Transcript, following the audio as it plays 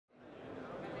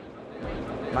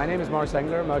My name is Morris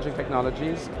Engler,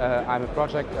 MergingTechnologies. I'm a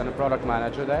project and a product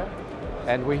manager there,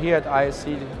 and we're here at ISE,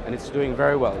 and it's doing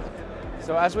very well.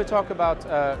 So as we talk about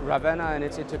Ravenna and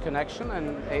its interconnection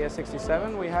and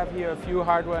AS67, we have here a few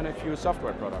hardware and a few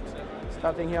software products.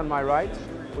 Starting here on my right,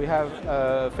 we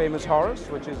have famous Horus,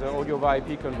 which is an audio via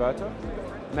IP converter.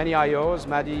 Many IOs,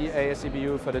 MADI,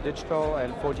 ASEBU for the digital,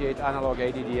 and 48 analog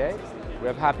ADDA. We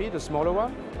have Happy, the smaller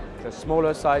one, the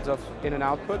smaller size of in and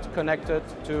output, connected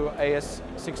to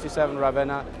AS67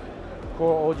 Ravenna,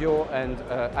 core audio and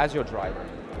Azure driver.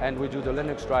 And we do the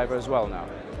Linux driver as well now.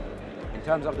 In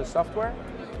terms of the software,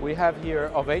 we have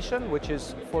here Ovation, which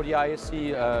is for the ISE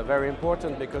very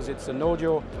important because it's an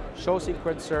audio show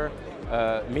sequencer,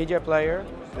 media player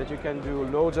that you can do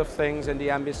loads of things in the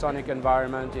ambisonic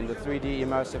environment, in the 3D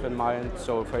immersive environment,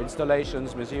 so for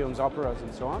installations, museums, operas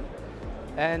and so on.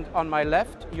 And on my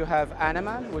left you have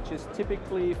ANEMAN, which is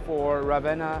typically for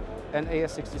Ravenna and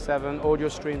AS67 audio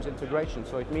streams integration.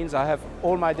 So it means I have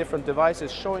all my different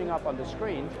devices showing up on the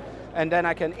screen, and then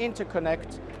I can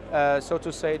interconnect, so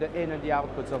to say, the in and the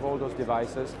outputs of all those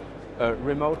devices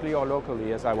remotely or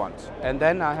locally as I want. And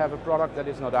then I have a product that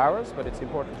is not ours, but it's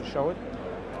important to show it.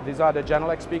 These are the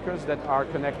Genelec speakers that are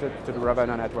connected to the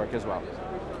Ravenna network as well.